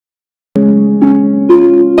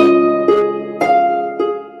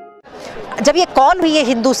जब ये कॉल हुई है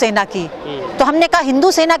हिंदू सेना की, तो हमने कहा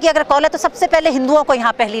हिंदू सेना की अगर कॉल है तो सबसे पहले हिंदुओं को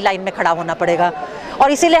यहाँ पहली लाइन में खड़ा होना पड़ेगा।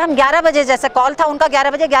 और इसीलिए हम 11 बजे, जैसे कॉल था उनका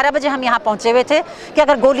 11 बजे हम यहाँ पहुँचे हुए थे कि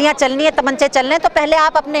अगर गोलियाँ चलनी है, तमंचे चलने तो पहले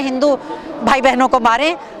आप अपने हिंदू भाई बहनों को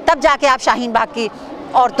मारें, तब जाके आप शाहीन बाग की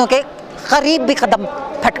औरतों के करीब भी कदम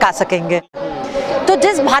फटका सकेंगे। तो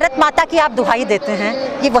जिस भारत माता की आप दुहाई देते हैं,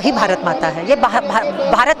 ये वही भारत माता है, ये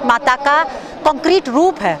भारत माता का कॉन्क्रीट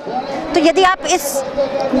रूप है। तो यदि आप इस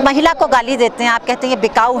महिला को गाली देते हैं, आप कहते हैं ये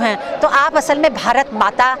बिकाऊ हैं, तो आप असल में भारत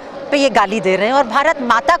माता पे ये गाली दे रहे हैं और भारत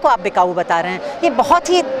माता को आप बिकाऊ बता रहे हैं। ये बहुत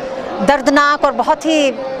ही दर्दनाक और बहुत ही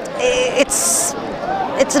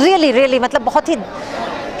इट्स रियली मतलब बहुत ही,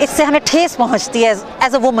 इससे हमें ठेस पहुंचती है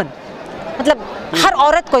एज अ वुमन। मतलब हर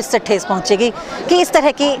औरत को इससे ठेस पहुंचेगी कि इस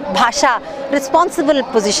तरह की भाषा रिस्पॉन्सिबल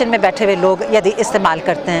पोजीशन में बैठे हुए लोग यदि इस्तेमाल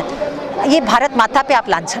करते हैं। ये भारत माता पे आप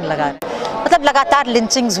लांछन लगा रहे हैं। मतलब लगातार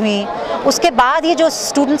लिंचिंग्स हुई, उसके बाद ये जो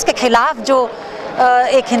स्टूडेंट्स के खिलाफ जो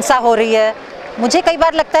एक हिंसा हो रही है, मुझे कई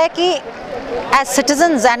बार लगता है कि as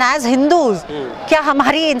citizens and as Hindus, क्या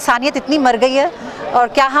हमारी इंसानियत इतनी मर गई है और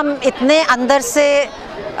क्या हम इतने अंदर से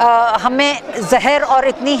हमें जहर और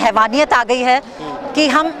इतनी हैवानियत आ गई है कि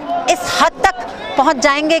हम इस हद तक पहुंच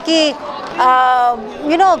जाएंगे कि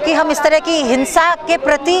कि हम इस तरह की हिंसा के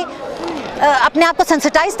प्रति अपने आप को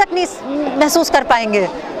सेंसिटाइज तक नहीं महसूस कर पाएंगे।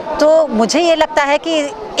 तो मुझे ये लगता है कि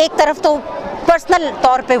एक तरफ तो पर्सनल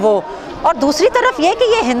तौर पे वो, और दूसरी तरफ ये कि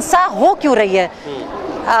ये हिंसा हो क्यों रही है।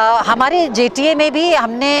 हमारे JTA में भी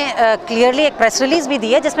हमने क्लियरली एक प्रेस रिलीज़ भी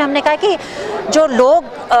दी है जिसमें हमने कहा कि जो लोग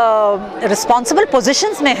रिस्पॉन्सिबल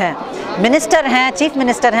पोजीशंस में हैं, मिनिस्टर हैं, चीफ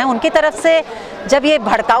मिनिस्टर हैं, उनकी तरफ से जब ये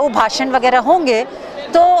भड़काऊ भाषण वगैरह होंगे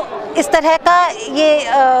तो इस तरह का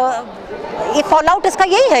ये फॉल आउट इसका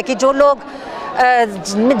यही है कि जो लोग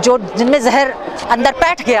जिनमें जहर अंदर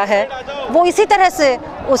बैठ गया है वो इसी तरह से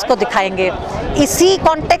उसको दिखाएंगे। इसी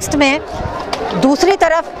कॉन्टेक्स्ट में दूसरी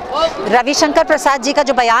तरफ रविशंकर प्रसाद जी का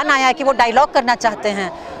जो बयान आया है कि वो डायलॉग करना चाहते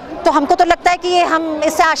हैं, तो हमको तो लगता है कि ये हम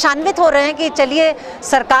इससे आशान्वित हो रहे हैं कि चलिए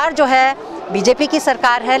सरकार जो है BJP की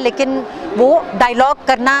सरकार है, लेकिन वो डायलॉग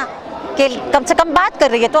करना के कम से कम बात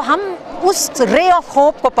कर रही है। तो हम उस रे ऑफ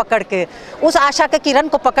होप को पकड़ के, उस आशा के किरण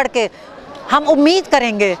को पकड़ के हम उम्मीद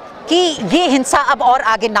करेंगे कि ये हिंसा अब और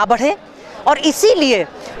आगे ना बढ़े। और इसीलिए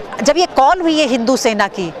जब ये कॉल हुई है हिंदू सेना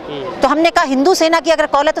की, तो हमने कहा हिंदू सेना की अगर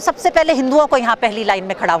कॉल है तो सबसे पहले हिंदुओं को यहाँ पहली लाइन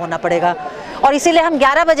में खड़ा होना पड़ेगा। और इसीलिए हम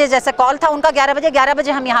 11 बजे, जैसे कॉल था उनका 11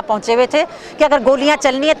 बजे हम यहाँ पहुँचे हुए थे कि अगर गोलियाँ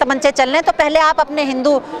चलनी है, तमंचे चलने तो पहले आप अपने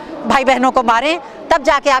हिंदू भाई बहनों को मारें, तब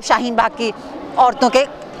जाके आप शाहीन बाग की औरतों के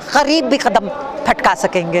करीब भी कदम फटका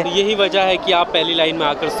सकेंगे। तो यही वजह है कि आप पहली लाइन में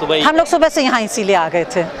आकर हम लोग सुबह से यहाँ इसीलिए आ गए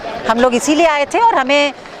थे। हम लोग इसीलिए आए थे और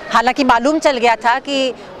हमें हालांकि मालूम चल गया था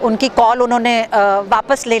कि उनकी कॉल उन्होंने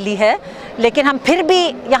वापस ले ली है, लेकिन हम फिर भी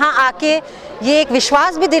यहाँ आके ये एक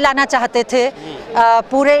विश्वास भी दिलाना चाहते थे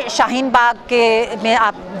पूरे शाहीन बाग के में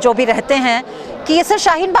आप जो भी रहते हैं कि ये सिर्फ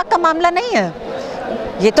शाहीन बाग का मामला नहीं है,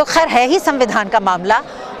 ये तो खैर है ही संविधान का मामला।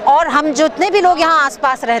 और हम जितने भी लोग यहाँ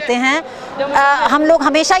आसपास रहते हैं, हम लोग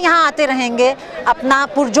हमेशा यहाँ आते रहेंगे अपना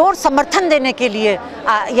पुरजोर समर्थन देने के लिए,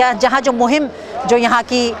 या जहाँ जो मुहिम जो यहाँ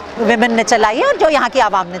की विमेन ने चलाई है और जो यहाँ की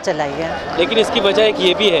आवाम ने चलाई है। लेकिन इसकी वजह एक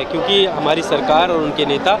ये भी है क्योंकि हमारी सरकार और उनके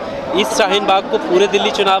नेता इस शाहीन बाग को पूरे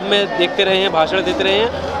दिल्ली चुनाव में देखते रहे हैं, भाषण देते रहे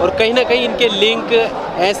हैं, और कहीं ना कहीं इनके लिंक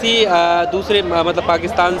ऐसी दूसरे मतलब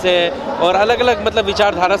पाकिस्तान से और अलग अलग मतलब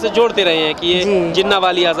विचारधारा से जोड़ते रहे हैं कि ये जिन्ना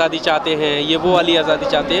वाली आज़ादी चाहते हैं, ये वो वाली आज़ादी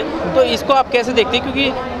चाहते हैं। तो इसको आप कैसे देखते हैं,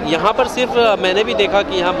 क्योंकि यहाँ पर सिर्फ मैंने भी देखा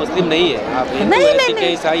कि यहाँ मुस्लिम नहीं है, आप हिंदू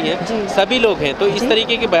हैं, ईसाई हैं, सभी लोग हैं। तो इस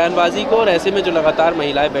तरीके की बयानबाजी को और ऐसे में जो लगातार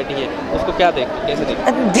महिलाएं बैठी हैं उसको क्या देखते, कैसे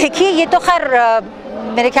देखते? देखिए, ये तो खैर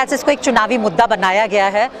मेरे ख्याल से इसको एक चुनावी मुद्दा बनाया गया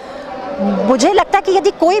है। मुझे लगता है कि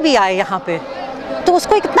यदि कोई भी आए यहाँ पे तो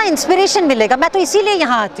उसको कितना इंस्पिरेशन मिलेगा। मैं तो इसीलिए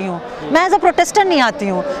यहाँ आती हूँ, मैं एज अ प्रोटेस्टर नहीं आती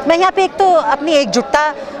हूँ। मैं यहाँ पे एक तो अपनी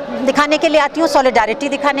एकजुटता दिखाने के लिए आती हूँ, सॉलिडारिटी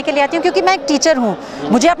दिखाने के लिए आती हूँ, क्योंकि मैं एक टीचर हूँ,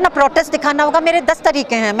 मुझे अपना प्रोटेस्ट दिखाना होगा। मेरे 10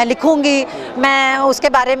 तरीके हैं, मैं लिखूँगी, मैं उसके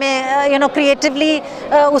बारे में क्रिएटिवली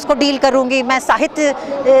उसको डील करूँगी, मैं साहित्य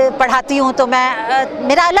पढ़ाती हूँ, तो मैं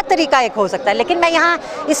मेरा अलग तरीका एक हो सकता है। लेकिन मैं यहाँ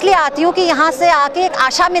इसलिए आती हूँ कि यहाँ से आके एक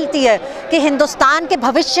आशा मिलती है कि हिंदुस्तान के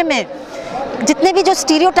भविष्य में जितने भी जो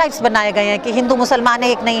स्टीरियोटाइप्स बनाए गए हैं कि हिंदू मुसलमान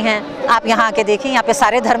एक नहीं हैं, आप यहाँ आके देखिए, यहाँ पे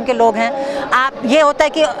सारे धर्म के लोग हैं। आप ये होता है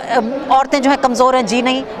कि औरतें जो हैं कमज़ोर हैं, जी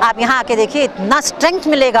नहीं, आप यहाँ आके देखिए, इतना स्ट्रेंथ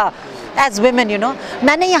मिलेगा एज वेमेन।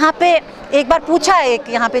 मैंने यहाँ पे एक बार पूछा, एक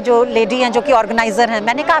यहाँ पे जो लेडी हैं जो कि ऑर्गेनाइज़र हैं,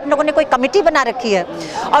 मैंने कहा आप लोगों ने कोई कमेटी बना रखी है?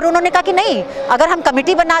 और उन्होंने कहा कि नहीं, अगर हम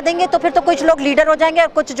कमेटी बना देंगे तो फिर तो कुछ लोग लीडर हो जाएंगे और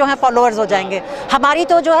कुछ जो है फॉलोअर्स हो जाएंगे। हमारी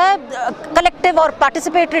तो जो है कलेक्टिव और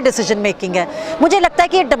पार्टिसिपेटरी डिसीजन मेकिंग है। मुझे लगता है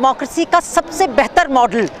कि डेमोक्रेसी का सबसे बेहतर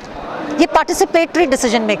मॉडल ये पार्टिसिपेटरी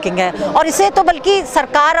डिसीजन मेकिंग है और इसे तो बल्कि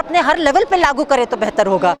सरकार अपने हर लेवल पे लागू करे तो बेहतर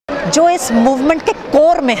होगा। जो इस मूवमेंट के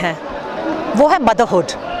कोर में है वो है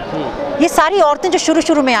मदरहुड। ये सारी औरतें जो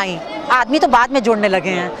शुरू में आई, आदमी तो बाद में जोड़ने लगे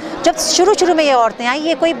हैं, जब शुरू में ये औरतें आई,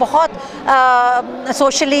 ये कोई बहुत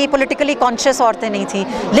सोशली पॉलिटिकली कॉन्शियस औरतें नहीं थी,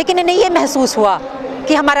 लेकिन इन्हें ये महसूस हुआ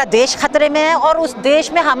कि हमारा देश खतरे में है और उस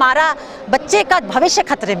देश में हमारा बच्चे का भविष्य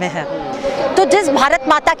खतरे में है। तो जिस भारत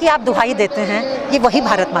माता की आप दुहाई देते हैं, ये वही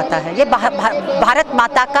भारत माता है, ये भारत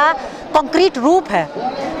माता का कॉन्क्रीट रूप है।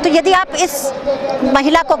 तो यदि आप इस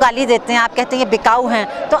महिला को गाली देते हैं, आप कहते हैं ये बिकाऊ हैं,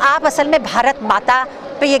 तो आप असल में भारत माता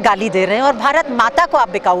पे ये गाली दे रहे हैं और भारत माता को आप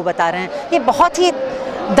बिकाऊ बता रहे हैं। ये बहुत ही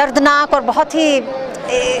दर्दनाक और बहुत ही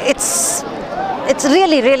इट्स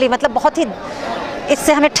रियली मतलब बहुत ही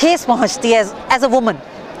इससे हमें ठेस पहुंचती है एज अ वुमन।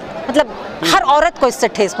 मतलब हर औरत को इससे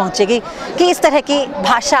ठेस पहुंचेगी कि इस तरह की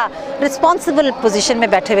भाषा रिस्पॉन्सिबल पोजीशन में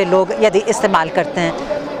बैठे हुए लोग यदि इस्तेमाल करते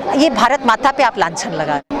हैं। ये भारत माता पे आप लांछन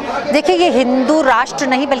लगाएं। देखिए, ये हिंदू राष्ट्र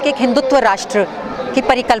नहीं बल्कि एक हिंदुत्व राष्ट्र की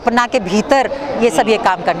परिकल्पना के भीतर ये सब ये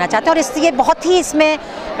काम करना चाहते हैं और इसलिए बहुत ही इसमें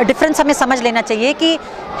डिफरेंस हमें समझ लेना चाहिए कि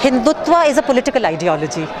Hindutva is a political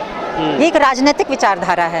ideology, ये एक राजनीतिक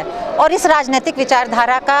विचारधारा है और इस राजनीतिक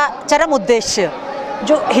विचारधारा का चरम उद्देश्य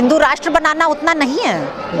जो हिंदू राष्ट्र बनाना उतना नहीं है,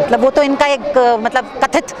 मतलब वो तो इनका एक मतलब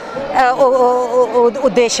कथित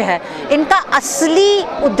उद्देश्य है। इनका असली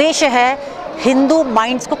उद्देश्य है हिंदू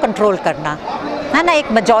माइंड्स को कंट्रोल करना, है ना।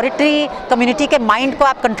 एक मेजॉरिटी कम्युनिटी के माइंड को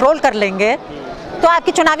आप कंट्रोल कर लेंगे तो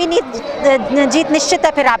आपकी चुनावी जीत निश्चित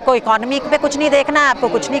है। फिर आपको इकोनॉमी पे कुछ नहीं देखना है, आपको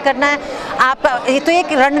कुछ नहीं करना है, आप ये तो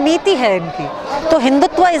एक रणनीति है इनकी। तो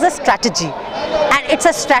Hindutva is a strategy and it's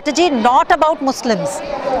a strategy not about Muslims,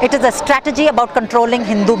 it is a strategy about controlling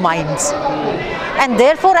Hindu minds. And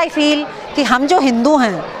therefore I feel कि हम जो हिंदू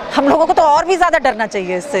हैं, हम लोगों को तो और भी ज़्यादा डरना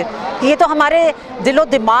चाहिए इससे। ये तो हमारे दिलो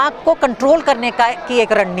दिमाग को कंट्रोल करने की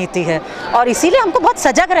एक रणनीति है और इसीलिए हमको बहुत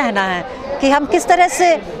सजग रहना है कि हम किस तरह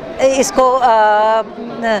से इसको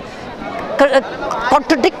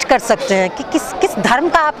कॉन्ट्रडिक्ट कर सकते हैं कि किस धर्म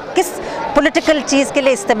का आप किस पॉलिटिकल चीज़ के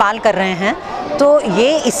लिए इस्तेमाल कर रहे हैं। तो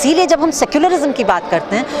ये इसीलिए जब हम सेक्युलरिज्म की बात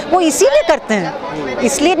करते हैं वो इसीलिए करते हैं,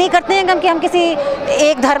 इसलिए नहीं करते हैं कि हम किसी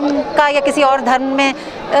एक धर्म का या किसी और धर्म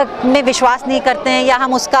में विश्वास नहीं करते हैं या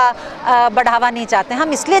हम उसका बढ़ावा नहीं चाहते हैं।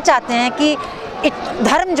 हम इसलिए चाहते हैं कि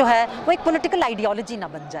धर्म जो है वो एक पॉलिटिकल आइडियोलॉजी ना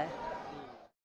बन जाए।